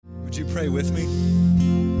Would you pray with me?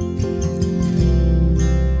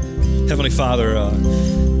 Heavenly Father,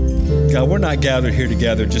 God, we're not gathered here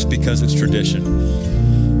together just because it's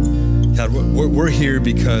tradition. God, we're here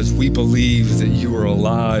because we believe that you are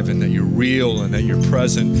alive and that you're real and that you're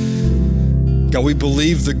present. God, we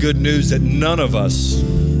believe the good news that none of us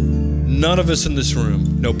in this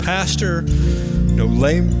room, no pastor, no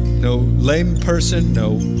lame person,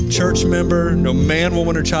 no church member, no man,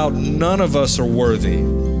 woman, or child, none of us are worthy.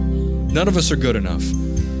 None of us are good enough.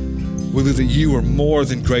 We believe that you are more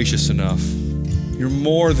than gracious enough. You're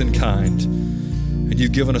more than kind. And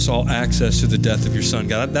you've given us all access to the death of your Son.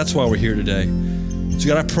 God, that's why we're here today. So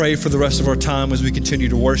God, I pray for the rest of our time as we continue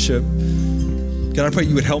to worship. God, I pray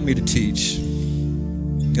you would help me to teach.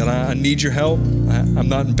 God, I need your help. I'm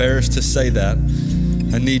not embarrassed to say that.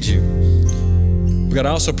 I need you. But God, I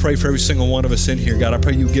also pray for every single one of us in here. God, I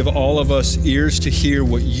pray you give all of us ears to hear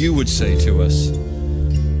what you would say to us.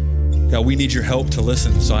 God, we need your help to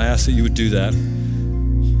listen, so I ask that you would do that.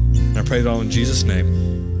 And I pray it all in Jesus'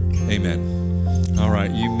 name. Amen. All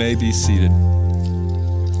right, you may be seated.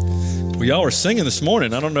 Well, y'all were singing this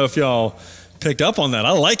morning. I don't know if y'all picked up on that.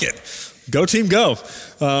 I like it. Go team, go.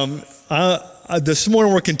 This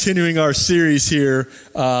morning we're continuing our series here.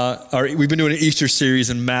 We've been doing an Easter series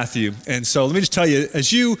in Matthew. And so let me just tell you,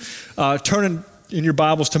 as you turn in your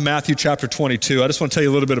Bibles to Matthew chapter 22, I just want to tell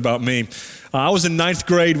you a little bit about me. I was in 9th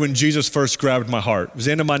grade when Jesus first grabbed my heart. It was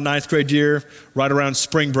the end of my 9th grade year, right around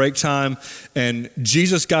spring break time, and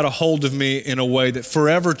Jesus got a hold of me in a way that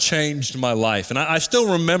forever changed my life. And I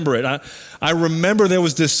still remember it. I remember there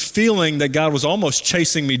was this feeling that God was almost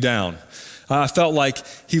chasing me down. I felt like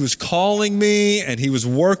he was calling me and he was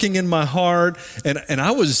working in my heart. And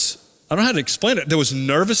I don't know how to explain it. There was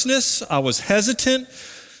nervousness. I was hesitant.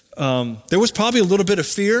 There was probably a little bit of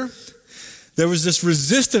fear. There was this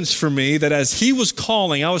resistance for me that as he was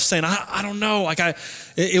calling, I was saying, I don't know.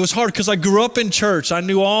 It was hard because I grew up in church. I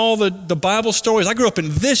knew all the Bible stories. I grew up in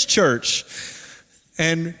this church.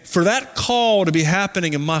 And for that call to be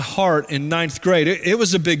happening in my heart in 9th grade, it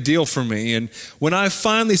was a big deal for me. And when I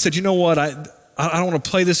finally said, you know what, I don't want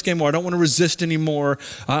to play this game, or I don't want to resist anymore.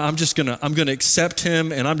 I'm going to accept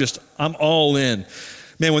him, and I'm all in.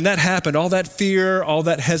 Man, when that happened, all that fear, all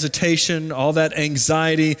that hesitation, all that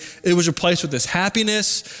anxiety, it was replaced with this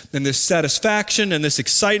happiness and this satisfaction and this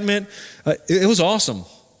excitement. It was awesome.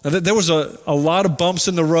 There was a lot of bumps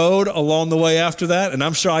in the road along the way after that, and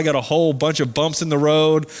I'm sure I got a whole bunch of bumps in the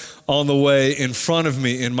road on the way in front of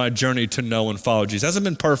me in my journey to know and follow Jesus. It hasn't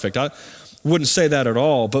been perfect. I wouldn't say that at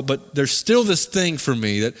all, but there's still this thing for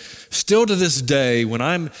me that still to this day, when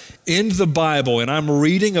I'm in the Bible and I'm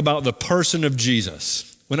reading about the person of Jesus,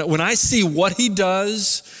 when I see what he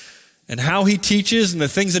does and how he teaches and the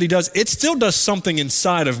things that he does, it still does something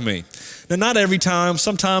inside of me. Now, not every time.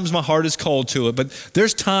 Sometimes my heart is cold to it, but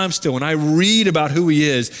there's times still when I read about who he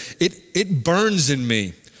is, it burns in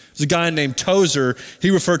me. There's a guy named Tozer.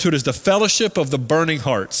 He referred to it as the fellowship of the burning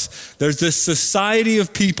hearts. There's this society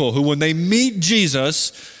of people who, when they meet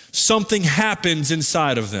Jesus, something happens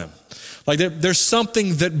inside of them. Like there's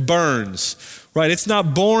something that burns, right? It's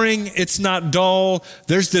not boring. It's not dull.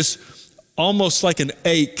 There's this almost like an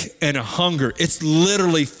ache and a hunger. It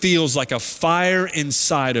literally feels like a fire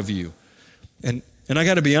inside of you. And I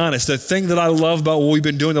got to be honest, the thing that I love about what we've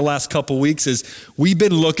been doing the last couple of weeks is we've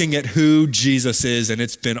been looking at who Jesus is, and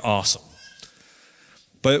it's been awesome.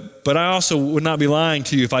 But I also would not be lying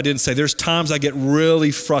to you if I didn't say there's times I get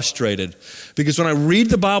really frustrated, because when I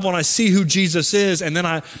read the Bible and I see who Jesus is, and then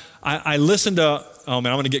I listen to, oh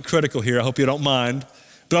man, I'm going to get critical here. I hope you don't mind.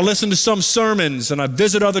 But I listen to some sermons and I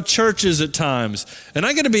visit other churches at times. And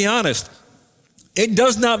I got to be honest, it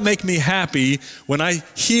does not make me happy when I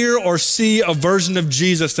hear or see a version of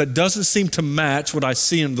Jesus that doesn't seem to match what I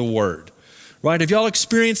see in the Word, right? Have y'all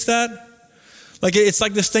experienced that? Like, it's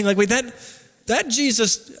like this thing, like, wait, that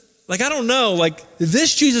Jesus, like, I don't know, like,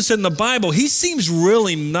 this Jesus in the Bible, he seems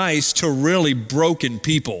really nice to really broken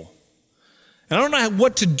people. And I don't know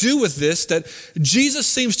what to do with this, that Jesus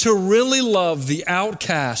seems to really love the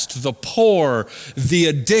outcast, the poor, the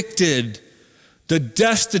addicted, the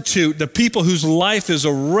destitute, the people whose life is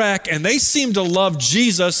a wreck, and they seem to love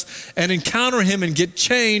Jesus and encounter him and get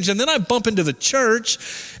changed. And then I bump into the church,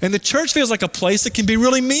 and the church feels like a place that can be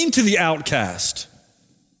really mean to the outcast.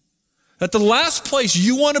 That the last place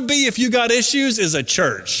you want to be if you got issues is a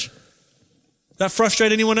church. That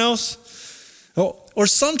frustrate anyone else? Or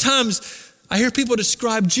sometimes I hear people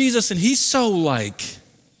describe Jesus and he's so like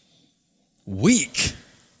weak.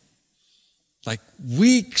 like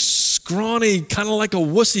weak, scrawny, kind of like a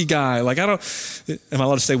wussy guy. Like, am I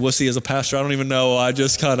allowed to say wussy as a pastor? I don't even know.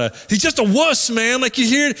 He's just a wuss, man. Like you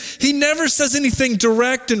hear it. He never says anything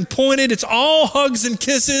direct and pointed. It's all hugs and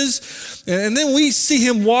kisses. And then we see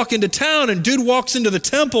him walk into town, and dude walks into the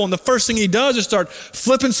temple, and the first thing he does is start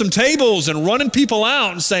flipping some tables and running people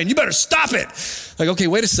out and saying, you better stop it. Like, okay,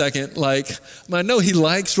 wait a second. Like, I know he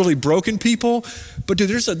likes really broken people, but dude,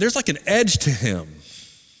 there's like an edge to him.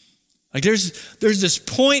 Like there's this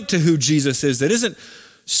point to who Jesus is that isn't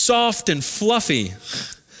soft and fluffy.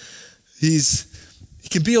 He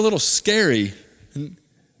can be a little scary. And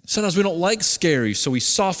sometimes we don't like scary, so we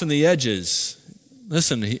soften the edges.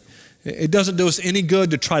 Listen, it doesn't do us any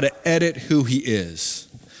good to try to edit who he is.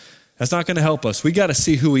 That's not going to help us. We got to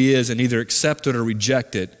see who he is and either accept it or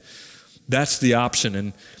reject it. That's the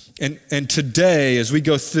option. And today, as we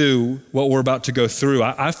go through what we're about to go through,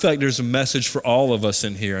 I feel like there's a message for all of us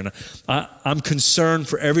in here. And I'm concerned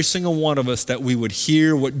for every single one of us that we would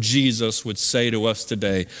hear what Jesus would say to us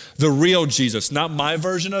today. The real Jesus, not my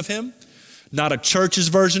version of him, not a church's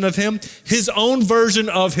version of him, his own version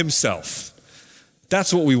of himself.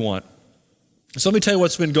 That's what we want. So let me tell you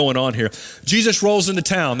what's been going on here. Jesus rolls into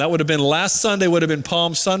town. That would have been last Sunday, would have been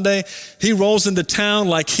Palm Sunday. He rolls into town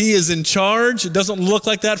like he is in charge. It doesn't look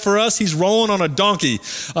like that for us. He's rolling on a donkey.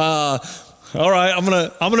 All right, I'm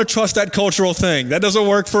gonna trust that cultural thing. That doesn't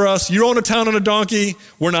work for us. You roll into town on a donkey,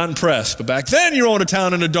 we're not impressed. But back then, you roll into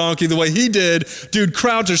town on a donkey the way he did. Dude,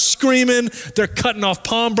 crowds are screaming. They're cutting off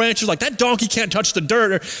palm branches. Like, that donkey can't touch the dirt.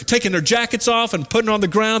 They're taking their jackets off and putting it on the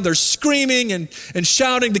ground. They're screaming and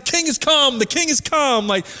shouting, the king has come, the king has come.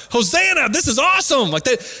 Like, Hosanna, this is awesome. Like,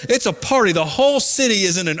 it's a party. The whole city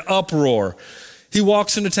is in an uproar. He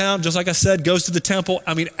walks into town, just like I said, goes to the temple.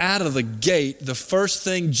 I mean, out of the gate, the first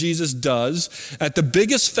thing Jesus does at the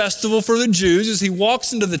biggest festival for the Jews is he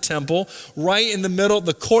walks into the temple right in the middle,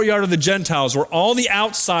 the courtyard of the Gentiles, where all the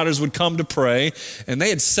outsiders would come to pray, and they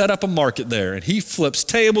had set up a market there. And he flips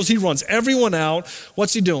tables, he runs everyone out.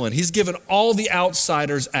 What's he doing? He's given all the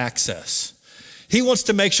outsiders access. He wants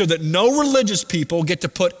to make sure that no religious people get to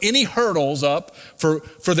put any hurdles up for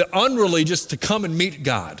the unreligious to come and meet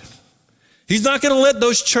God. He's not going to let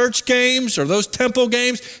those church games or those temple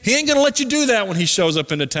games, he ain't going to let you do that when he shows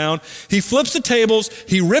up into town. He flips the tables,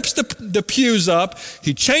 he rips the pews up,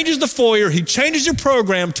 he changes the foyer, he changes your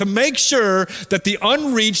program to make sure that the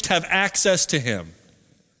unreached have access to him.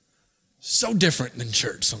 So different than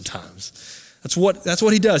church sometimes. That's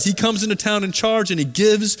what he does. He comes into town in charge and he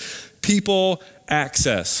gives people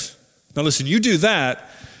access. Now listen, you do that,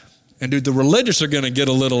 and dude, the religious are going to get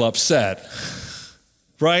a little upset.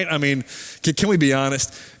 Right? I mean, can we be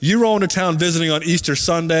honest? You roll into town visiting on Easter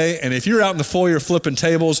Sunday, and if you're out in the foyer flipping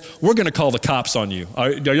tables, we're going to call the cops on you.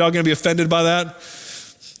 Are y'all going to be offended by that?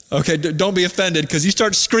 Okay, don't be offended, because you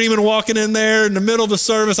start screaming, walking in there in the middle of the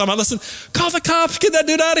service. I'm like, listen, call the cops, get that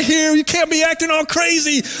dude out of here. You can't be acting all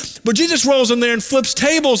crazy. But Jesus rolls in there and flips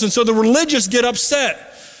tables, and so the religious get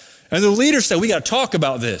upset. And the leaders say, we got to talk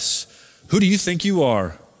about this. Who do you think you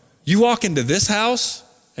are? You walk into this house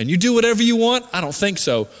and you do whatever you want? I don't think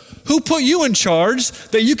so. Who put you in charge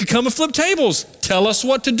that you could come and flip tables? Tell us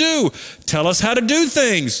what to do. Tell us how to do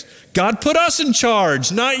things. God put us in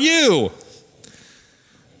charge, not you.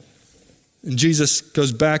 And Jesus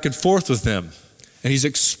goes back and forth with them. And he's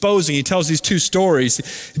exposing, he tells these two stories.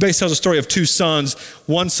 He basically tells a story of two sons.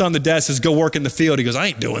 One son, the dad says, go work in the field. He goes, I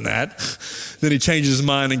ain't doing that. Then he changes his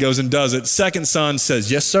mind and goes and does it. Second son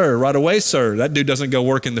says, yes, sir, right away, sir. That dude doesn't go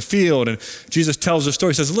work in the field. And Jesus tells the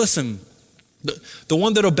story. He says, listen, the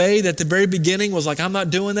one that obeyed at the very beginning was like, I'm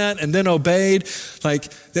not doing that, and then obeyed. Like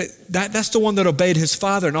that's the one that obeyed his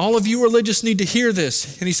father. And all of you religious need to hear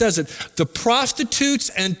this. And he says it, the prostitutes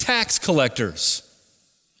and tax collectors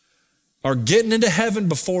are getting into heaven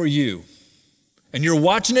before you. And you're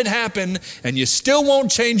watching it happen, and you still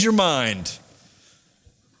won't change your mind.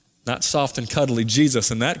 Not soft and cuddly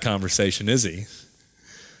Jesus in that conversation, is he?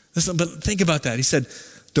 Listen, but think about that. He said,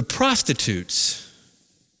 the prostitutes.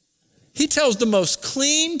 He tells the most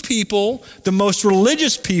clean people, the most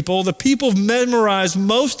religious people, the people who've memorized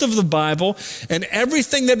most of the Bible, and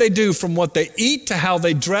everything that they do, from what they eat to how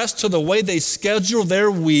they dress to the way they schedule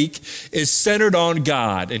their week, is centered on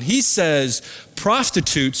God. And he says,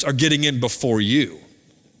 prostitutes are getting in before you.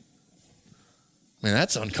 Man,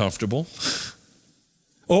 that's uncomfortable.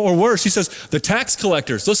 Or worse, he says, the tax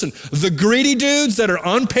collectors. Listen, the greedy dudes that are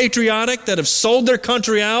unpatriotic, that have sold their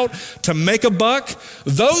country out to make a buck,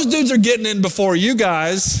 those dudes are getting in before you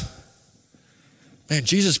guys. Man,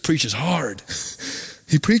 Jesus preaches hard.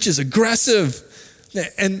 He preaches aggressive.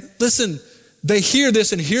 And listen, they hear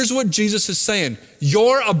this, and here's what Jesus is saying.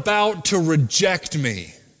 You're about to reject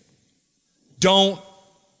me. Don't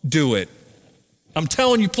do it. I'm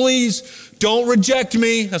telling you, please don't reject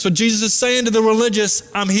me. That's what Jesus is saying to the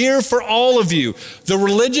religious. I'm here for all of you, the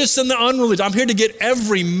religious and the unreligious. I'm here to get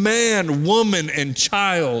every man, woman, and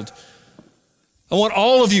child. I want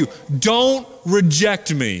all of you. Don't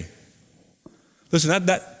reject me. Listen,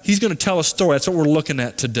 he's going to tell a story. That's what we're looking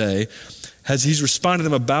at today. As he's responding to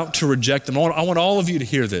them, about to reject them. I want all of you to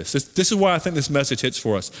hear this. This is why I think this message hits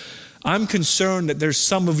for us. I'm concerned that there's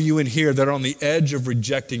some of you in here that are on the edge of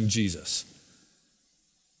rejecting Jesus.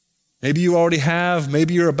 Maybe you already have,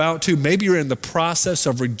 maybe you're about to, maybe you're in the process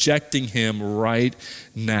of rejecting him right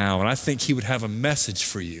now. And I think he would have a message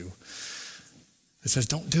for you that says,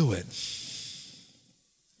 don't do it.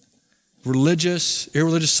 Religious,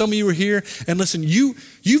 irreligious, some of you are here, and listen,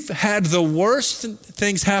 you've had the worst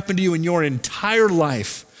things happen to you in your entire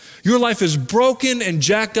life. Your life is broken and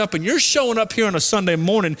jacked up, and you're showing up here on a Sunday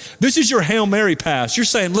morning. This is your Hail Mary pass. You're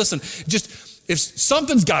saying, listen, just if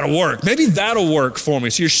something's got to work, maybe that'll work for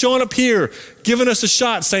me. So you're showing up here, giving us a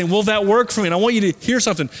shot, saying, will that work for me? And I want you to hear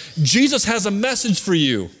something. Jesus has a message for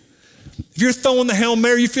you. If you're throwing the Hail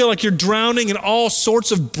Mary, you feel like you're drowning in all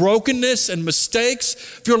sorts of brokenness and mistakes.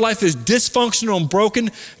 If your life is dysfunctional and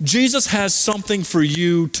broken, Jesus has something for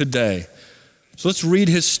you today. So let's read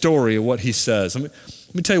his story of what he says. Let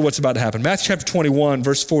me tell you what's about to happen. Matthew chapter 21,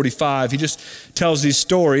 verse 45, he just tells these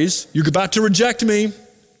stories. You're about to reject me.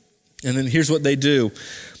 And then here's what they do.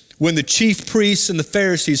 When the chief priests and the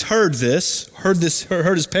Pharisees heard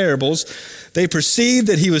his parables, they perceived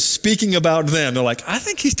that he was speaking about them. They're like, I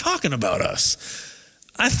think he's talking about us.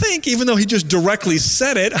 I think, even though he just directly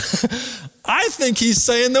said it, I think he's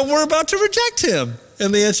saying that we're about to reject him.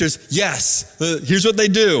 And the answer is yes. Here's what they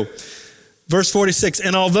do. Verse 46,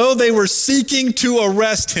 and although they were seeking to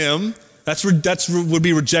arrest him, that's would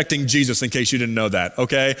be rejecting Jesus, in case you didn't know that,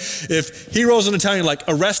 okay? If he rolls into town, you're like,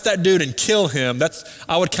 arrest that dude and kill him,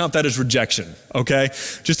 I would count that as rejection, okay?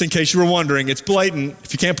 Just in case you were wondering, it's blatant.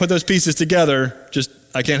 If you can't put those pieces together,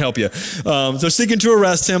 I can't help you. They're seeking to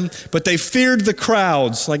arrest him, but they feared the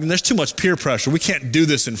crowds. Like, there's too much peer pressure. We can't do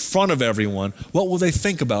this in front of everyone. What will they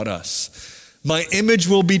think about us? My image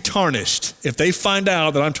will be tarnished if they find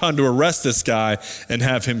out that I'm trying to arrest this guy and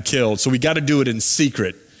have him killed. So we got to do it in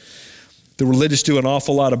secret. The religious do an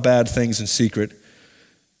awful lot of bad things in secret.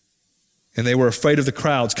 And they were afraid of the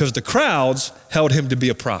crowds because the crowds held him to be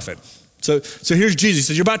a prophet. So here's Jesus. He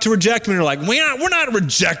says, you're about to reject me. And you're like, we're not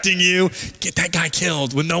rejecting you. Get that guy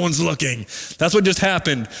killed when no one's looking. That's what just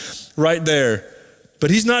happened right there.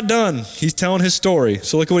 But he's not done. He's telling his story.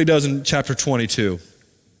 So look at what he does in chapter 22.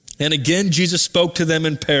 And again, Jesus spoke to them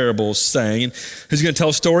in parables, saying, he's going to tell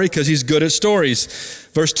a story because he's good at stories.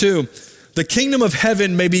 Verse 2. The kingdom of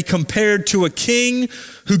heaven may be compared to a king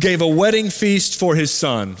who gave a wedding feast for his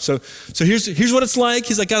son. So here's what it's like.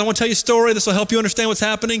 He's like, God, I want to tell you a story. This will help you understand what's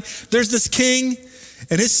happening. There's this king,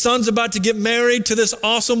 and his son's about to get married to this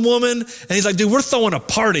awesome woman. And he's like, dude, we're throwing a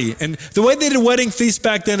party. And the way they did wedding feasts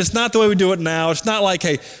back then, it's not the way we do it now. It's not like,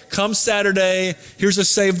 hey, come Saturday, here's a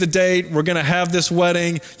save the date. We're going to have this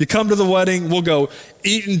wedding. You come to the wedding, we'll go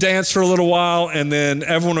eat and dance for a little while, and then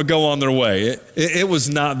everyone will go on their way. It was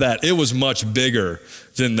not that. It was much bigger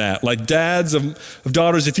than that. Like dads of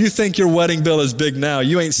daughters, if you think your wedding bill is big now,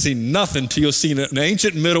 you ain't seen nothing till you'll see an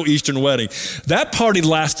ancient Middle Eastern wedding. That party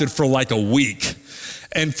lasted for like a week.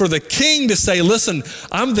 And for the king to say, listen,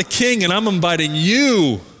 I'm the king and I'm inviting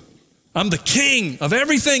you. I'm the king of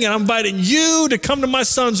everything and I'm inviting you to come to my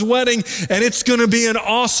son's wedding and it's going to be an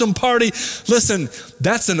awesome party. Listen,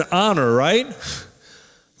 that's an honor, right?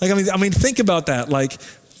 Like, I mean, think about that. Like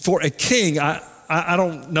for a king, I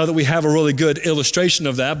don't know that we have a really good illustration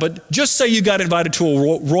of that, but just say you got invited to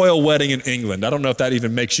a royal wedding in England. I don't know if that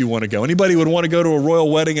even makes you want to go. Anybody would want to go to a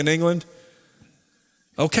royal wedding in England?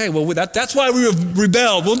 Okay, well, that's why we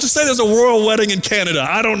rebelled. We'll just say there's a royal wedding in Canada.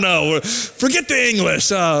 I don't know. Forget the English.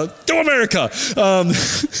 Go America.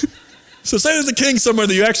 So say there's a king somewhere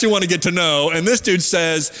that you actually want to get to know, and this dude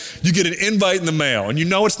says you get an invite in the mail, and you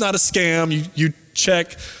know it's not a scam. You check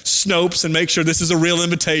Snopes and make sure this is a real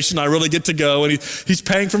invitation. I really get to go. And he's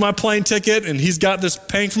paying for my plane ticket, and he's got this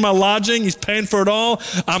paying for my lodging. He's paying for it all.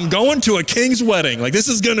 I'm going to a king's wedding. Like, this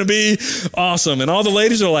is going to be awesome. And all the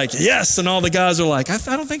ladies are like, yes. And all the guys are like, I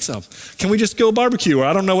don't think so. Can we just go barbecue? Or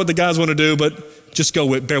I don't know what the guys want to do, but just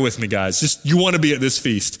bear with me, guys. You want to be at this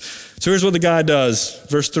feast. So here's what the guy does.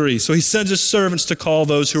 Verse 3. So he sends his servants to call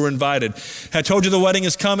those who are invited. I told you the wedding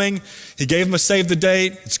is coming. He gave them a save the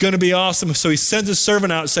date. It's going to be awesome. So he sends his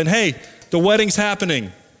servant out saying, hey, the wedding's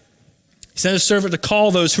happening. He sent his servant to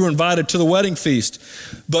call those who were invited to the wedding feast,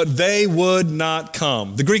 but they would not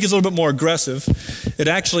come. The Greek is a little bit more aggressive. It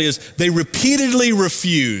actually is, they repeatedly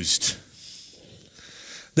refused.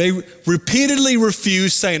 They repeatedly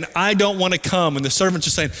refused, saying, I don't want to come. And the servants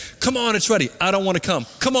are saying, come on, it's ready. I don't want to come.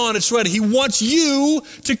 Come on, it's ready. He wants you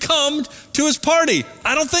to come to his party.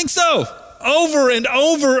 I don't think so. Over and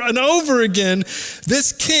over and over again,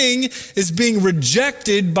 this king is being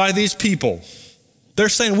rejected by these people. They're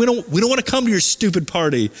saying, we don't want to come to your stupid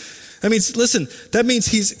party. That means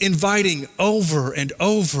he's inviting over and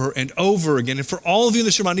over and over again. And for all of you in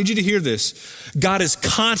this room, I need you to hear this. God is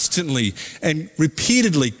constantly and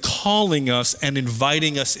repeatedly calling us and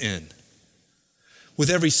inviting us in. With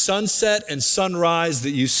every sunset and sunrise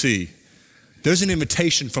that you see, there's an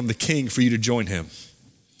invitation from the king for you to join him.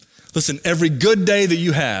 Listen, every good day that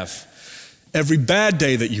you have, every bad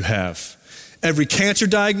day that you have, every cancer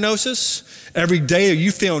diagnosis, every day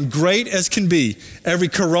you feeling great as can be, every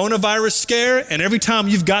coronavirus scare, and every time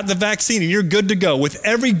you've got the vaccine and you're good to go, with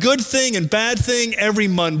every good thing and bad thing, every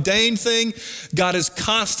mundane thing, God is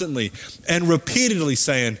constantly and repeatedly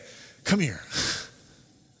saying, come here.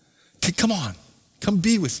 Come on. Come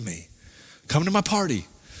be with me. Come to my party.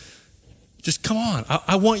 Just come on.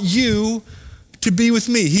 I want you to be with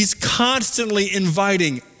me. He's constantly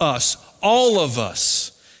inviting us, all of us.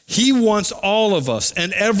 He wants all of us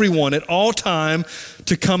and everyone at all time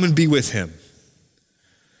to come and be with him.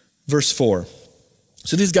 Verse 4.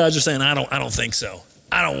 So these guys are saying, I don't think so.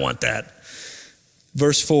 I don't want that.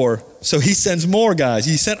 Verse 4. So he sends more guys.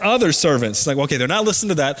 He sent other servants. It's like, okay, they're not listening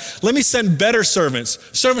to that. Let me send better servants.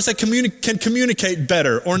 Servants that can communicate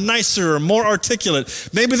better or nicer or more articulate.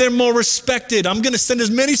 Maybe they're more respected. I'm going to send as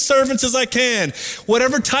many servants as I can.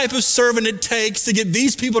 Whatever type of servant it takes to get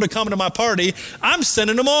these people to come to my party, I'm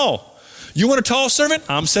sending them all. You want a tall servant?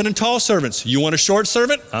 I'm sending tall servants. You want a short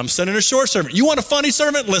servant? I'm sending a short servant. You want a funny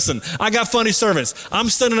servant? Listen, I got funny servants. I'm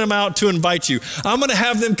sending them out to invite you. I'm going to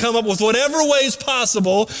have them come up with whatever ways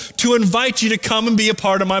possible to invite you to come and be a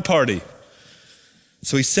part of my party.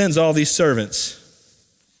 So he sends all these servants,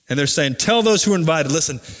 and they're saying, tell those who are invited,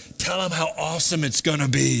 listen, tell them how awesome it's going to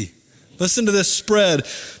be. Listen to this spread.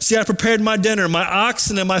 See, I prepared my dinner. My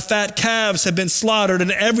oxen and my fat calves have been slaughtered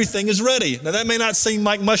and everything is ready. Now that may not seem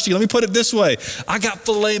like much to you. Let me put it this way. I got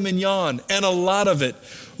filet mignon and a lot of it.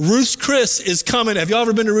 Ruth's Chris is coming. Have y'all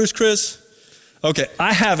ever been to Ruth's Chris? Okay,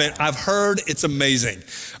 I haven't. I've heard it's amazing.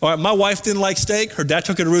 All right, my wife didn't like steak. Her dad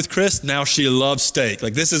took her to Ruth's Chris. Now she loves steak.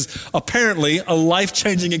 Like this is apparently a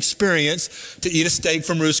life-changing experience to eat a steak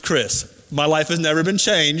from Ruth's Chris. My life has never been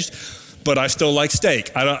changed, but I still like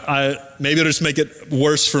steak. Maybe it'll just make it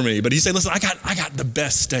worse for me. But he said, listen, I got the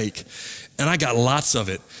best steak, and I got lots of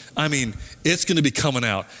it. I mean, it's going to be coming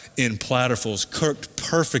out in platterfuls, cooked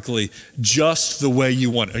perfectly, just the way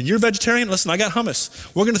you want it. And you're a vegetarian? Listen, I got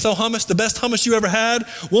hummus. We're going to throw hummus, the best hummus you ever had.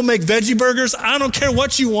 We'll make veggie burgers. I don't care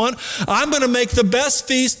what you want. I'm going to make the best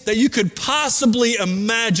feast that you could possibly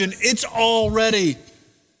imagine. It's all ready.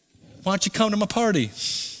 Why don't you come to my party?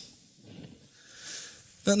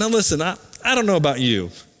 Now listen, I don't know about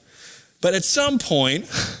you, but at some point,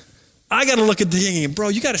 I got to look at the thing and, bro,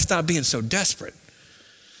 you got to stop being so desperate.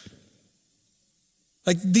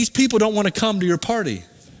 Like these people don't want to come to your party,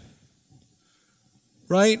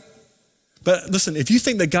 right? But listen, if you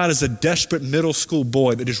think that God is a desperate middle school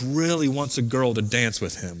boy that just really wants a girl to dance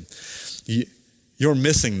with him, you're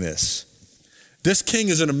missing this. This king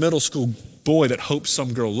isn't a middle school boy that hopes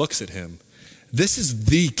some girl looks at him. This is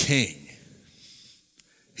the king.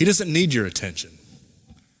 He doesn't need your attention.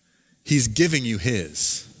 He's giving you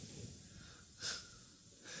his.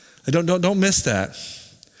 Don't miss that.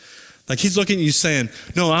 Like he's looking at you saying,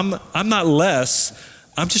 no, I'm not less.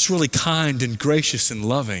 I'm just really kind and gracious and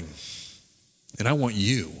loving. And I want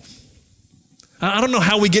you. I don't know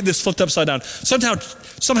how we get this flipped upside down.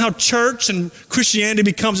 Somehow church and Christianity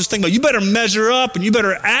becomes this thing about you better measure up and you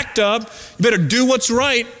better act up. You better do what's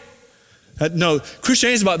right. No,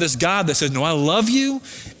 Christianity is about this God that says, no, I love you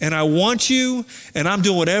and I want you and I'm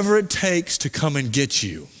doing whatever it takes to come and get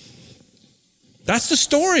you. That's the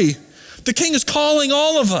story. The king is calling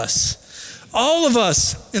all of us. All of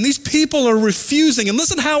us. And these people are refusing. And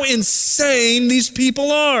listen how insane these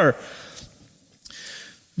people are.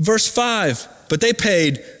 Verse 5, but they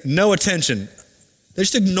paid no attention. They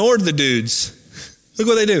just ignored the dudes. Look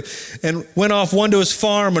what they do. And went off, one to his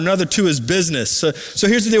farm, another to his business. So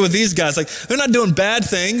here's the deal with these guys. Like, they're not doing bad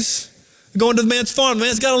things. They're going to the man's farm. The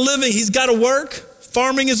man's got a living. He's got to work.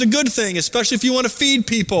 Farming is a good thing, especially if you want to feed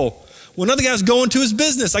people. Well, another guy's going to his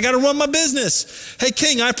business. I got to run my business. Hey,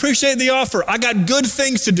 king, I appreciate the offer. I got good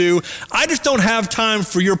things to do. I just don't have time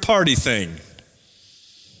for your party thing.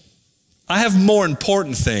 I have more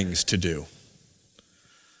important things to do.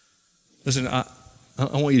 Listen, I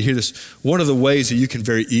want you to hear this. One of the ways that you can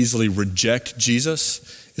very easily reject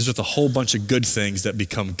Jesus is with a whole bunch of good things that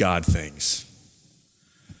become God things.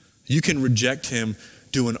 You can reject him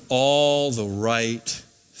doing all the right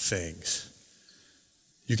things.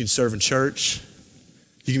 You can serve in church.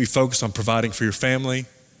 You can be focused on providing for your family.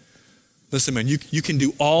 Listen, man, you can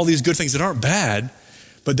do all these good things that aren't bad,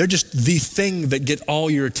 but they're just the thing that get all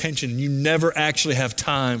your attention. You never actually have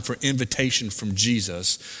time for invitation from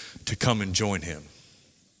Jesus to come and join him.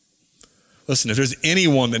 Listen, if there's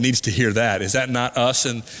anyone that needs to hear that, is that not us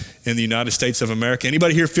in the United States of America?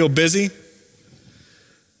 Anybody here feel busy?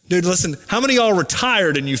 Dude, listen, how many of y'all are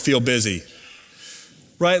retired and you feel busy?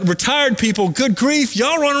 Right? Retired people, good grief,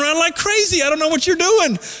 y'all run around like crazy. I don't know what you're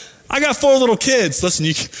doing. I got 4 little kids. Listen,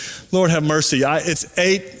 Lord have mercy. It's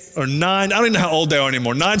 8 or 9. I don't even know how old they are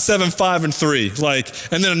anymore. 9, 7, 5, and 3.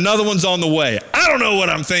 And then another one's on the way. I don't know what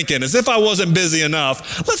I'm thinking. As if I wasn't busy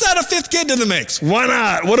enough. Let's add a 5th kid to the mix. Why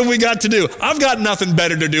not? What have we got to do? I've got nothing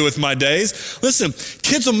better to do with my days. Listen,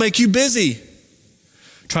 kids will make you busy.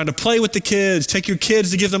 Trying to play with the kids, take your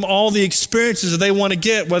kids to give them all the experiences that they want to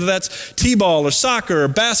get, whether that's t-ball or soccer or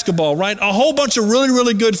basketball, right? A whole bunch of really,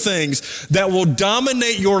 really good things that will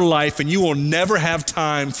dominate your life and you will never have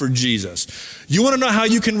time for Jesus. You want to know how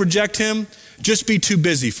you can reject him? Just be too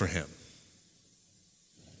busy for him.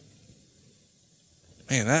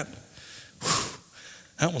 Man, that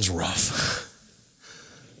one's rough.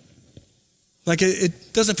 Like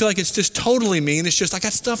it doesn't feel like it's just totally mean. It's just, I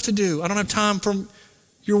got stuff to do. I don't have time for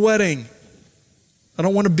your wedding. I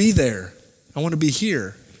don't want to be there. I want to be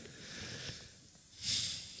here.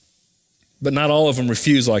 But not all of them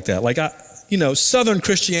refuse like that. Southern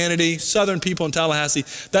Christianity, Southern people in Tallahassee,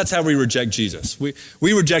 that's how we reject Jesus. We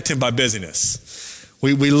reject him by busyness.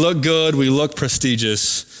 We look good, we look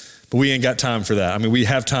prestigious, but we ain't got time for that. I mean, we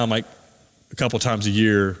have time like a couple times a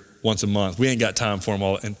year, once a month. We ain't got time for him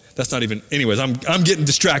all. And that's not even, anyways, I'm getting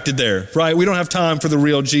distracted there, right? We don't have time for the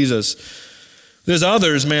real Jesus. There's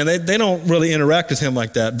others, man, they don't really interact with him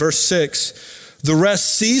like that. Verse 6, the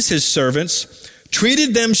rest seized his servants,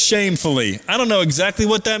 treated them shamefully. I don't know exactly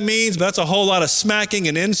what that means, but that's a whole lot of smacking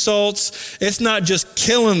and insults. It's not just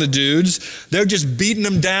killing the dudes. They're just beating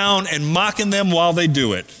them down and mocking them while they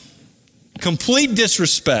do it. Complete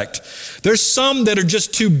disrespect. There's some that are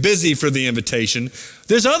just too busy for the invitation.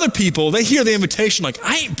 There's other people, they hear the invitation like,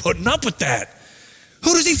 I ain't putting up with that.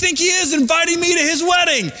 Who does he think he is inviting me to his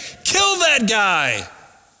wedding? Kill that guy.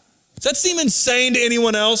 Does that seem insane to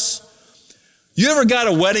anyone else? You ever got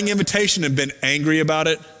a wedding invitation and been angry about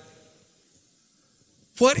it?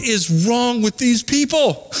 What is wrong with these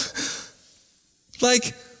people?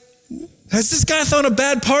 Has this guy thrown a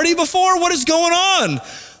bad party before? What is going on?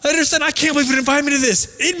 I just said, I can't believe you invited me to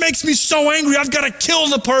this. It makes me so angry. I've got to kill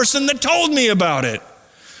the person that told me about it.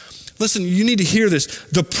 Listen, you need to hear this.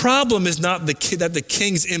 The problem is not that the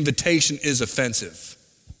king's invitation is offensive.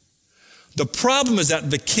 The problem is that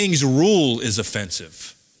the king's rule is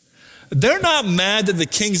offensive. They're not mad that the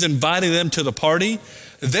king's inviting them to the party.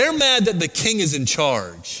 They're mad that the king is in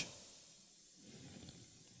charge.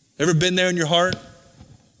 Ever been there in your heart?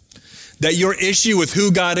 That your issue with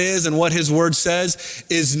who God is and what his word says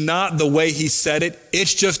is not the way he said it.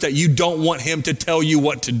 It's just that you don't want him to tell you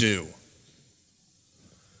what to do.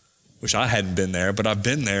 Wish I hadn't been there, but I've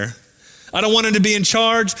been there. I don't want him to be in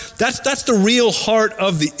charge. That's the real heart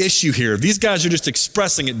of the issue here. These guys are just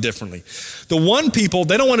expressing it differently. The one people,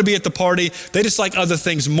 they don't want to be at the party. They just like other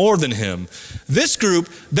things more than him. This group,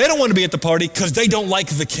 they don't want to be at the party because they don't like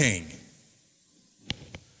the king.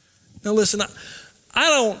 Now listen, I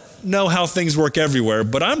don't know how things work everywhere,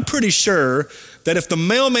 but I'm pretty sure that if the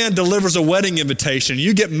mailman delivers a wedding invitation,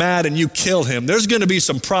 you get mad and you kill him, there's going to be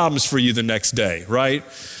some problems for you the next day, right?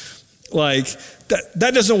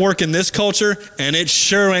 That doesn't work in this culture, and it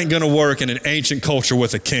sure ain't going to work in an ancient culture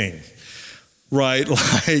with a king, right?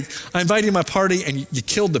 I invited you to my party and you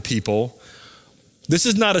killed the people. This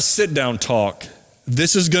is not a sit-down talk.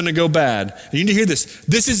 This is going to go bad. You need to hear this.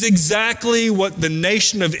 This is exactly what the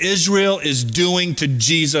nation of Israel is doing to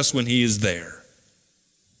Jesus when he is there.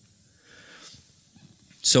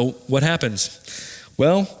 So what happens?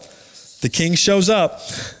 Well, the king shows up.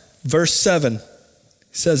 Verse 7.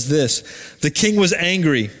 Says this, the king was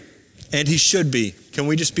angry, and he should be. Can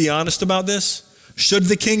we just be honest about this? Should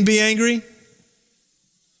the king be angry?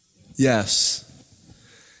 Yes.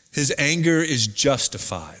 His anger is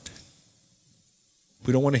justified.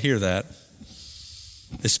 We don't want to hear that,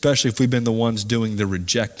 especially if we've been the ones doing the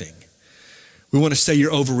rejecting. We want to say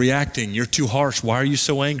you're overreacting, you're too harsh, why are you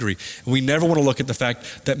so angry? And we never want to look at the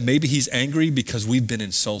fact that maybe he's angry because we've been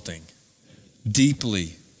insulting.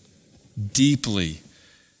 deeply, deeply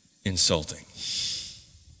insulting.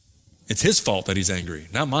 It's his fault that he's angry,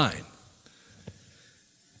 not mine.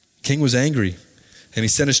 King was angry, and he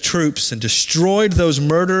sent his troops and destroyed those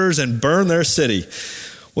murderers and burned their city.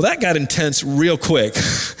 Well, that got intense real quick,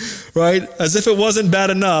 right? As if it wasn't bad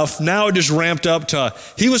enough, now it just ramped up to,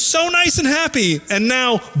 he was so nice and happy, and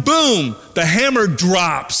now, boom, the hammer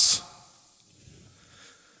drops.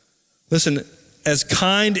 Listen, as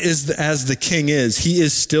kind as the king is, he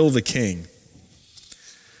is still the king.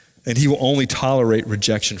 And he will only tolerate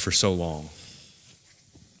rejection for so long.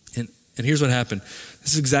 And here's what happened.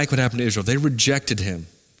 This is exactly what happened to Israel. They rejected him,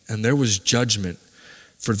 and there was judgment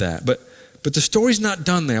for that. But the story's not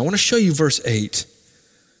done there. I want to show you verse 8.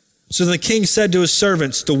 So the king said to his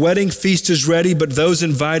servants, the wedding feast is ready, but those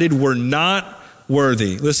invited were not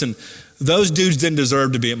worthy. Listen, those dudes didn't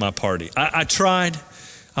deserve to be at my party. I tried.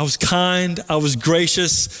 I was kind. I was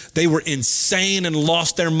gracious. They were insane and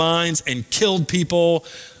lost their minds and killed people.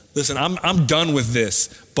 Listen, I'm done with this.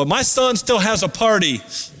 But my son still has a party.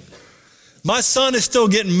 My son is still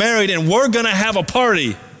getting married, and we're going to have a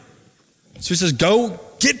party. So he says, go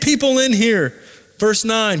get people in here. Verse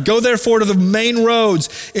 9, go therefore to the main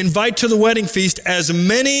roads, invite to the wedding feast as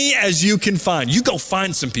many as you can find. You go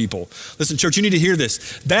find some people. Listen, church, you need to hear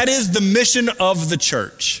this. That is the mission of the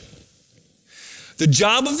church. The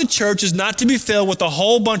job of the church is not to be filled with a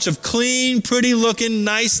whole bunch of clean, pretty looking,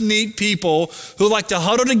 nice, neat people who like to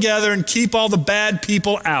huddle together and keep all the bad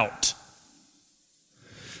people out.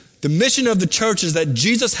 The mission of the church is that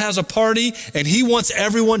Jesus has a party and he wants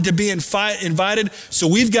everyone to be invited. So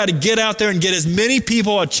we've got to get out there and get as many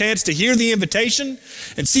people a chance to hear the invitation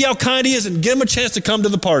and see how kind he is and give them a chance to come to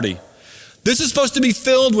the party. This is supposed to be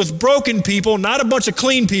filled with broken people, not a bunch of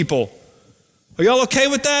clean people. Are y'all okay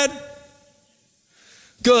with that?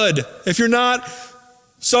 Good. If you're not,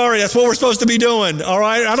 sorry, that's what we're supposed to be doing, all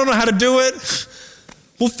right? I don't know how to do it.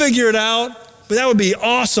 We'll figure it out, but that would be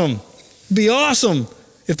awesome. It'd be awesome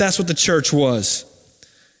if that's what the church was.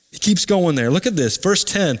 He keeps going there. Look at this, verse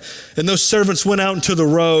 10. And those servants went out into the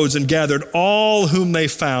roads and gathered all whom they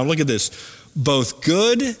found. Look at this, both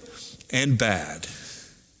good and bad.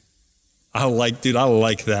 I like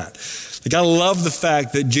that. Like, I love the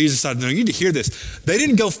fact that Jesus said, no, you need to hear this. They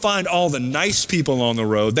didn't go find all the nice people on the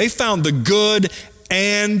road. They found the good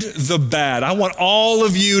and the bad. I want all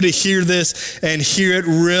of you to hear this and hear it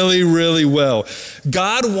really, really well.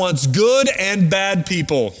 God wants good and bad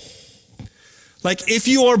people. Like, if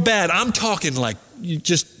you are bad, I'm talking like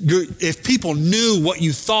if people knew what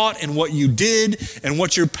you thought and what you did and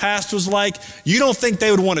what your past was like, you don't think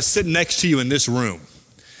they would want to sit next to you in this room.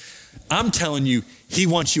 I'm telling you, he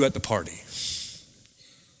wants you at the party.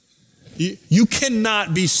 You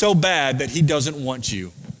cannot be so bad that he doesn't want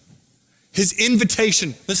you. His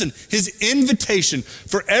invitation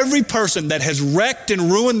for every person that has wrecked and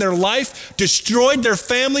ruined their life, destroyed their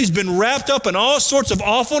families, been wrapped up in all sorts of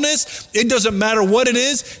awfulness, it doesn't matter what it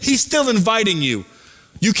is, he's still inviting you.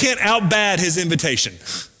 You can't outbad his invitation.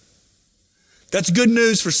 That's good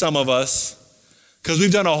news for some of us because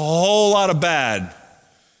we've done a whole lot of bad,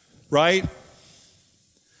 right?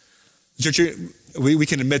 Church, we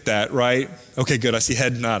can admit that, right? Okay, good. I see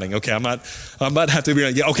head nodding. Okay, I'm about to have to be,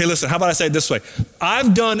 yeah, okay, listen, how about I say it this way?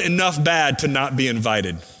 I've done enough bad to not be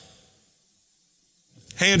invited.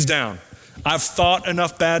 Hands down. I've thought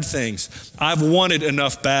enough bad things. I've wanted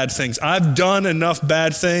enough bad things. I've done enough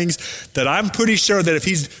bad things that I'm pretty sure that if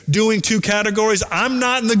he's doing two categories, I'm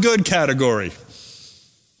not in the good category.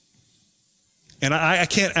 And I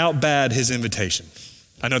can't outbad his invitation.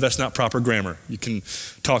 I know that's not proper grammar. You can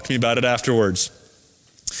talk to me about it afterwards.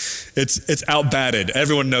 It's outbatted.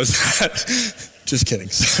 Everyone knows that. Just kidding.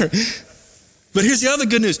 Sorry. But here's the other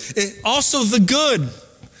good news. Also the good.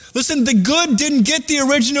 Listen, the good didn't get the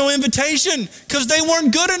original invitation because they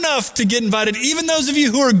weren't good enough to get invited. Even those of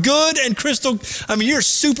you who are good and you're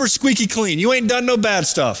super squeaky clean. You ain't done no bad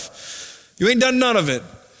stuff. You ain't done none of it.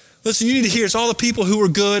 Listen, you need to hear it's all the people who were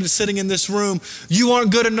good sitting in this room. You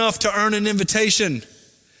aren't good enough to earn an invitation.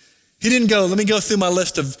 He didn't go, let me go through my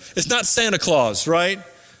list it's not Santa Claus, right?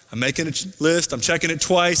 I'm making a list, I'm checking it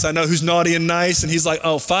twice, I know who's naughty and nice, and he's like,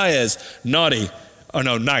 oh, Fayez, naughty. Oh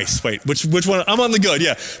no, nice, wait, which one? I'm on the good,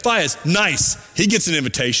 yeah. Fayez, nice, he gets an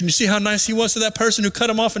invitation. You see how nice he was to that person who cut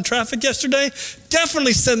him off in traffic yesterday?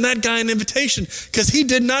 Definitely send that guy an invitation, because he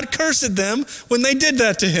did not curse at them when they did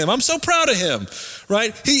that to him. I'm so proud of him,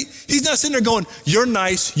 right? He's not sitting there going, you're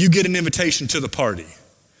nice, you get an invitation to the party.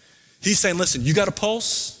 He's saying, listen, you got a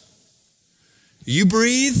pulse? You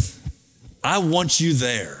breathe, I want you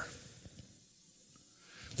there.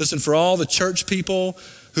 Listen, for all the church people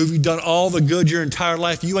who've done all the good your entire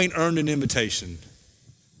life, you ain't earned an invitation.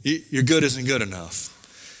 Your good isn't good enough.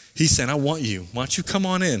 He's saying, I want you. Why don't you come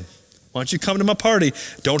on in? Why don't you come to my party?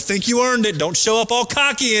 Don't think you earned it. Don't show up all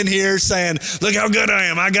cocky in here saying, look how good I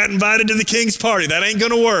am. I got invited to the king's party. That ain't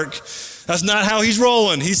going to work. That's not how he's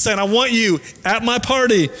rolling. He's saying, I want you at my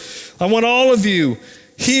party. I want all of you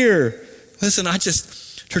here. Listen,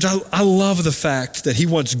 church, I love the fact that he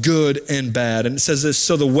wants good and bad. And it says this,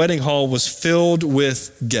 so the wedding hall was filled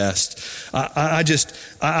with guests.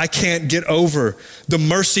 I can't get over the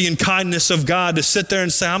mercy and kindness of God to sit there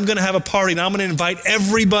and say, I'm going to have a party and I'm going to invite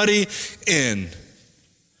everybody in.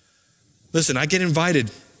 Listen, I get invited.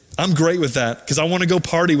 I'm great with that because I want to go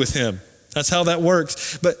party with him. That's how that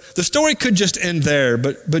works. But the story could just end there,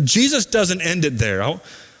 but Jesus doesn't end it there.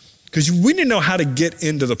 Because we need to know how to get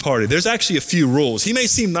into the party. There's actually a few rules. He may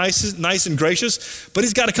seem nice and gracious, but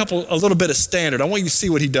he's got a little bit of standard. I want you to see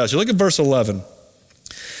what he does. You look at verse 11.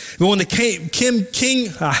 But when the king,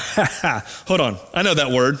 hold on. I know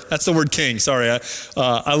that word. That's the word king. Sorry. I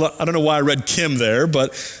don't know why I read Kim there,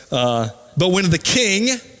 but when the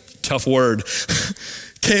king, tough word,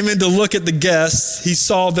 came in to look at the guests, he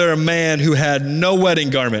saw there a man who had no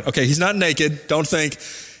wedding garment. Okay, he's not naked. Don't think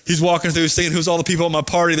he's walking through seeing who's all the people at my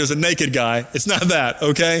party. There's a naked guy. It's not that,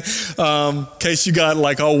 okay? In case you got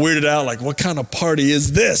like all weirded out, like what kind of party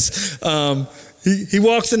is this? He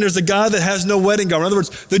walks in, there's a guy that has no wedding garment. In other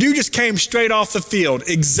words, the dude just came straight off the field,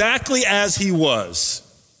 exactly as he was.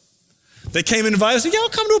 They came and invited us, said, yeah, I'll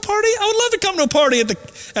come to a party. I would love to come to a party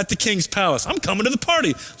at the king's palace. I'm coming to the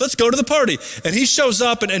party. Let's go to the party. And he shows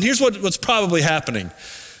up, and here's what's probably happening.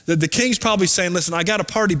 The king's probably saying, listen, I got a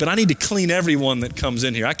party, but I need to clean everyone that comes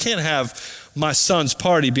in here. I can't have my son's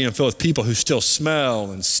party being filled with people who still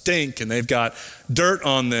smell and stink and they've got dirt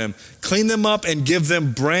on them. Clean them up and give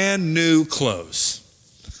them brand new clothes.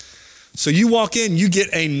 So you walk in, you get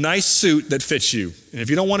a nice suit that fits you. And if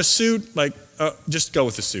you don't want a suit, just go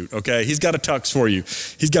with the suit, okay? He's got a tux for you.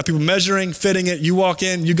 He's got people measuring, fitting it. You walk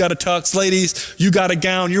in, you got a tux. Ladies, you got a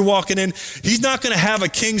gown. You're walking in. He's not going to have a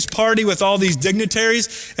king's party with all these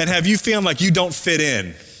dignitaries and have you feeling like you don't fit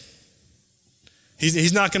in.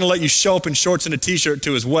 He's not going to let you show up in shorts and a t-shirt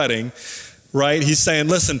to his wedding, right? He's saying,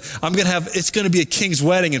 listen, it's going to be a king's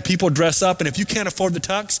wedding and people dress up, and if you can't afford the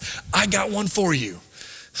tux, I got one for you.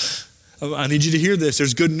 I need you to hear this.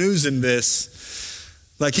 There's good news in this.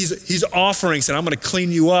 Like he's offering, saying, I'm going to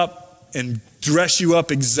clean you up and dress you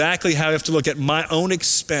up exactly how you have to look at my own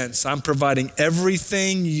expense. I'm providing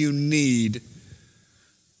everything you need.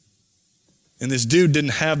 And this dude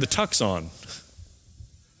didn't have the tux on. And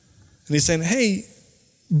he's saying, hey,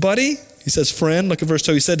 buddy, he says, friend, look at verse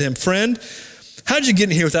 2. He said to him, friend, how'd you get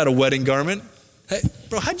in here without a wedding garment? Hey,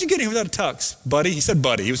 bro, how'd you get in here without a tux? Buddy, he said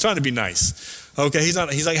buddy. He was trying to be nice. Okay, he's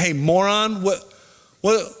like, hey, moron,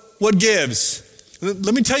 what gives?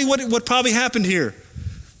 Let me tell you what probably happened here.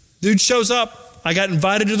 Dude shows up. I got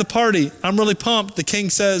invited to the party. I'm really pumped. The king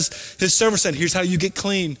says, his servant said, here's how you get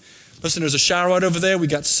clean. Listen, there's a shower right over there. We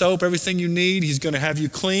got soap, everything you need. He's going to have you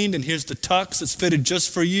cleaned, and here's the tux that's fitted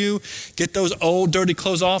just for you. Get those old dirty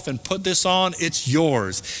clothes off and put this on. It's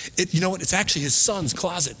yours. You know what? It's actually his son's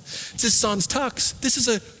closet. It's his son's tux. This is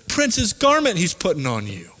a prince's garment he's putting on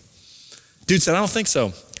you. Dude said, I don't think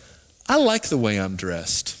so. I like the way I'm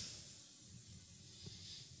dressed.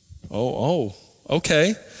 Oh,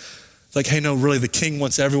 okay. Like, hey, no, really, the king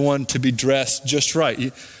wants everyone to be dressed just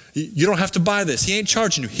right. You don't have to buy this. He ain't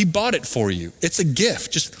charging you. He bought it for you. It's a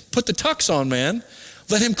gift. Just put the tux on, man.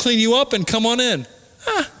 Let him clean you up and come on in.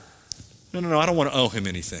 No, I don't want to owe him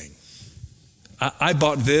anything. I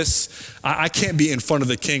bought this. I can't be in front of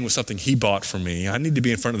the king with something he bought for me. I need to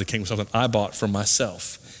be in front of the king with something I bought for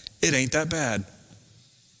myself. It ain't that bad.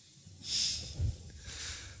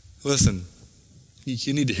 Listen,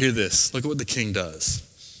 you need to hear this. Look at what the king does.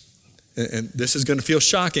 And this is going to feel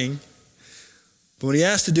shocking. But when he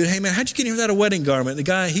asked the dude, hey man, how'd you get here without a wedding garment? The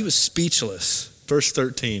guy, he was speechless. Verse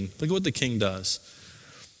 13, look at what the king does.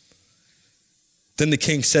 Then the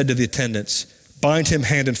king said to the attendants, bind him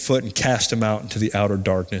hand and foot and cast him out into the outer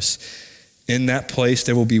darkness. In that place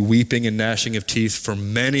there will be weeping and gnashing of teeth, for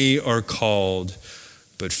many are called,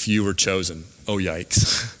 but few are chosen. Oh,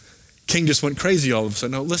 yikes. King just went crazy all of a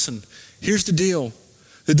sudden. No, listen, here's the deal.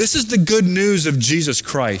 This is the good news of Jesus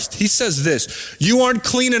Christ. He says this, you aren't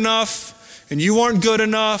clean enough and you aren't good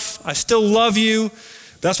enough. I still love you.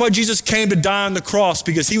 That's why Jesus came to die on the cross,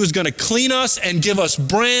 because he was going to clean us and give us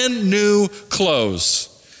brand new clothes.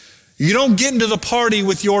 You don't get into the party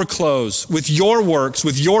with your clothes, with your works,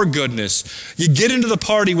 with your goodness. You get into the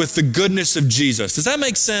party with the goodness of Jesus. Does that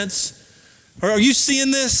make sense? Or are you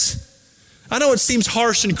seeing this? I know it seems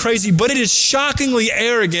harsh and crazy, but it is shockingly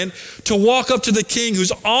arrogant to walk up to the king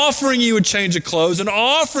who's offering you a change of clothes and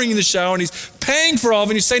offering you the shower, and he's paying for all of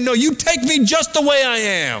it, and you say, no, you take me just the way I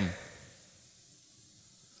am.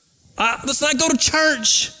 Listen, I go to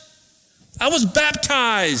church. I was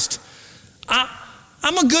baptized.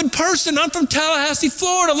 I'm a good person. I'm from Tallahassee,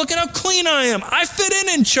 Florida. Look at how clean I am. I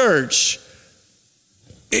fit in church.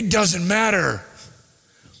 It doesn't matter.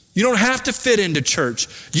 You don't have to fit into church.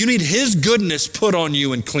 You need his goodness put on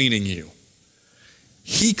you and cleaning you.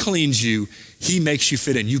 He cleans you. He makes you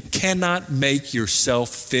fit in. You cannot make yourself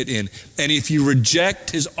fit in. And if you reject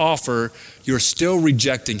his offer, you're still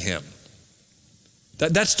rejecting him.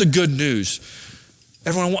 That's the good news.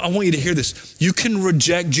 Everyone, I want you to hear this. You can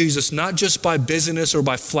reject Jesus not just by busyness or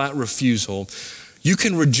by flat refusal. You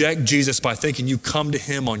can reject Jesus by thinking you come to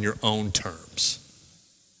him on your own terms.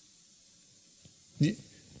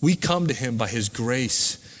 We come to him by his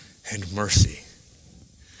grace and mercy.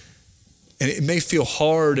 And it may feel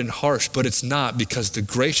hard and harsh, but it's not, because the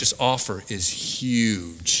gracious offer is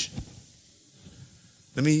huge.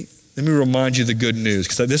 Let me remind you the good news,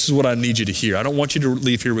 because this is what I need you to hear. I don't want you to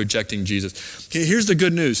leave here rejecting Jesus. Here's the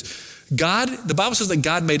good news. The Bible says that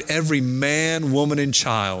God made every man, woman, and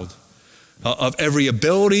child of every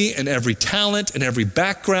ability and every talent and every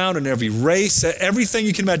background and every race, everything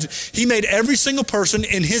you can imagine. He made every single person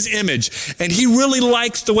in his image, and he really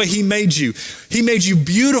likes the way he made you. He made you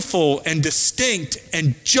beautiful and distinct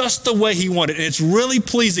and just the way he wanted, and it's really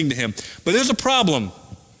pleasing to him. But there's a problem.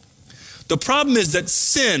 The problem is that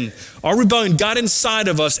sin, our rebellion, got inside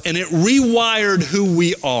of us and it rewired who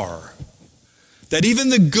we are. That even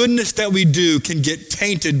the goodness that we do can get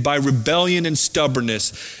tainted by rebellion and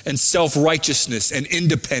stubbornness and self-righteousness and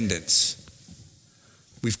independence.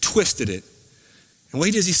 We've twisted it. And what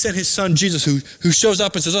he does, he sent his son Jesus, who shows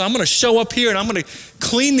up and says, I'm going to show up here and I'm going to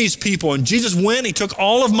clean these people. And Jesus went, he took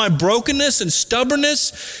all of my brokenness and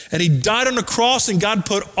stubbornness, and he died on the cross, and God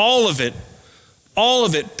put all of it,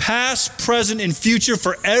 past, present, and future,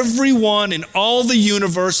 for everyone in all the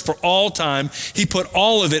universe for all time. He put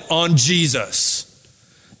all of it on Jesus.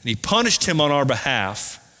 And he punished him on our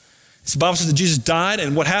behalf. The Bible says that Jesus died,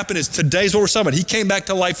 and what happened is, today's what we're talking about. He came back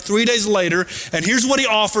to life 3 days later, and here's what he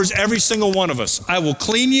offers every single one of us. I will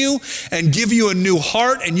clean you and give you a new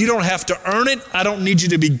heart, and you don't have to earn it. I don't need you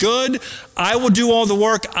to be good. I will do all the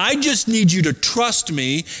work. I just need you to trust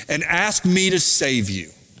me and ask me to save you.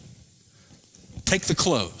 Take the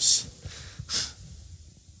clothes.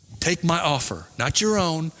 Take my offer, not your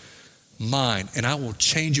own, mine, and I will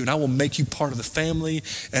change you, and I will make you part of the family,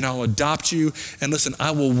 and I'll adopt you. And listen,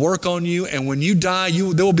 I will work on you, and when you die,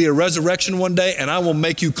 there will be a resurrection one day, and I will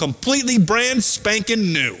make you completely brand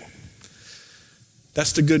spanking new.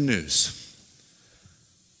 That's the good news.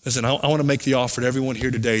 Listen, I want to make the offer to everyone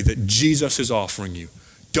here today that Jesus is offering you.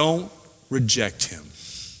 Don't reject him.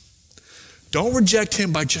 Don't reject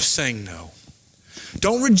him by just saying no.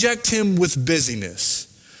 Don't reject him with busyness.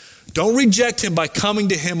 Don't reject him by coming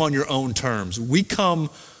to him on your own terms. We come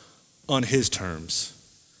on his terms.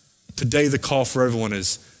 Today, the call for everyone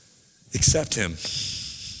is accept him.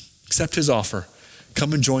 Accept his offer.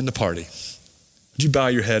 Come and join the party. Would you bow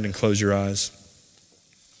your head and close your eyes?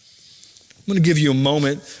 I'm going to give you a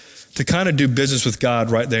moment to kind of do business with God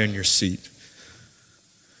right there in your seat.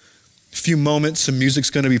 A few moments, some music's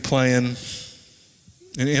going to be playing.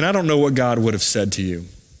 And I don't know what God would have said to you,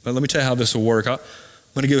 but let me tell you how this will work. I'm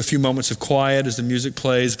going to give a few moments of quiet as the music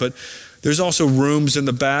plays, but there's also rooms in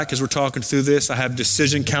the back as we're talking through this. I have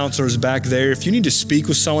decision counselors back there. If you need to speak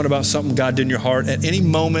with someone about something God did in your heart at any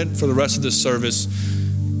moment for the rest of this service,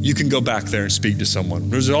 you can go back there and speak to someone.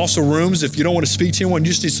 There's also rooms, if you don't want to speak to anyone,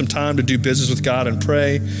 you just need some time to do business with God and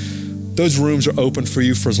pray. Those rooms are open for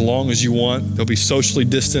you for as long as you want. They'll be socially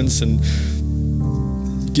distanced and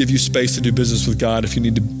give you space to do business with God if you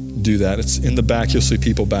need to do that. It's in the back. You'll see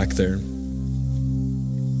people back there.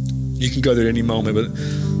 You can go there at any moment, but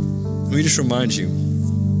let me just remind you,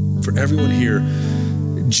 for everyone here,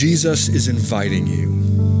 Jesus is inviting you.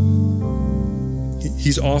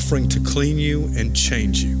 He's offering to clean you and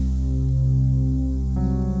change you.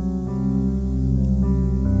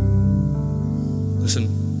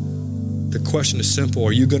 Listen, the question is simple.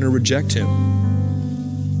 Are you going to reject him?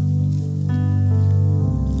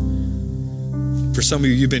 For some of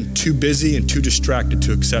you, you've been too busy and too distracted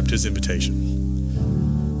to accept his invitation.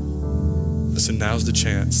 Listen, now's the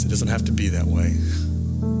chance. It doesn't have to be that way.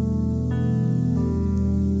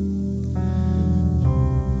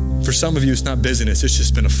 For some of you, it's not busyness. It's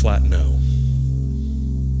just been a flat no.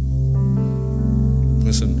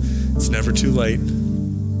 Listen, it's never too late.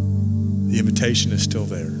 The invitation is still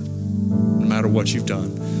there, no matter what you've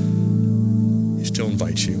done. He still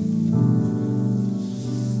invites you.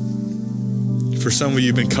 For some of you,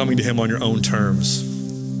 you've been coming to him on your own terms.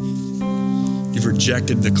 You've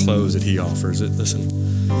rejected the clothes that he offers. Listen,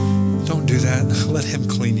 don't do that. Let him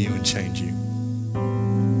clean you and change you.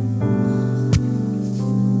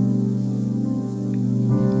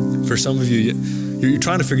 For some of you, you're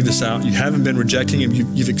trying to figure this out. You haven't been rejecting him.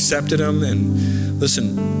 You've accepted him. And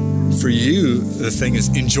listen, for you, the thing is,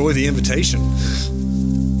 enjoy the invitation.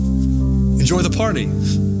 Enjoy the party.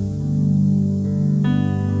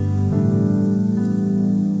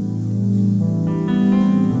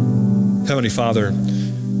 Heavenly Father,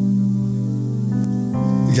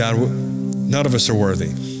 God, none of us are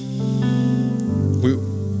worthy.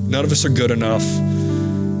 None of us are good enough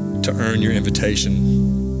to earn your invitation.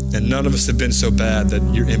 And none of us have been so bad that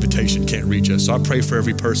your invitation can't reach us. So I pray for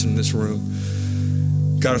every person in this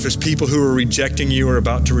room. God, if there's people who are rejecting you or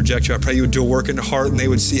about to reject you, I pray you would do a work in their heart and they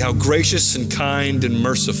would see how gracious and kind and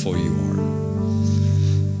merciful you are.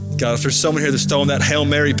 God, if there's someone here that's throwing that Hail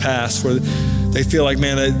Mary pass where they feel like,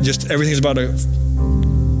 man, that just everything's about to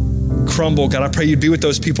crumble, God, I pray you'd be with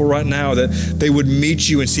those people right now, that they would meet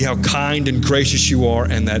you and see how kind and gracious you are,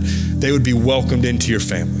 and that they would be welcomed into your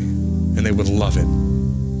family and they would love it.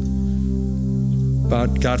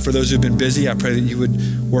 But God, for those who've been busy, I pray that you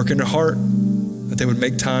would work in their heart, that they would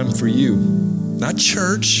make time for you, not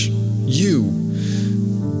church, you.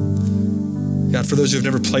 God, for those who've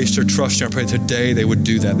never placed their trust in you, I pray today they would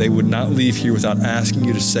do that. They would not leave here without asking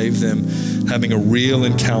you to save them, having a real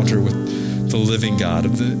encounter with the living God.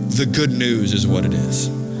 The good news is what it is.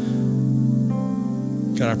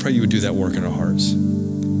 God, I pray you would do that work in our hearts.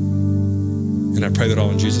 And I pray that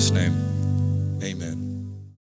all in Jesus' name. Amen.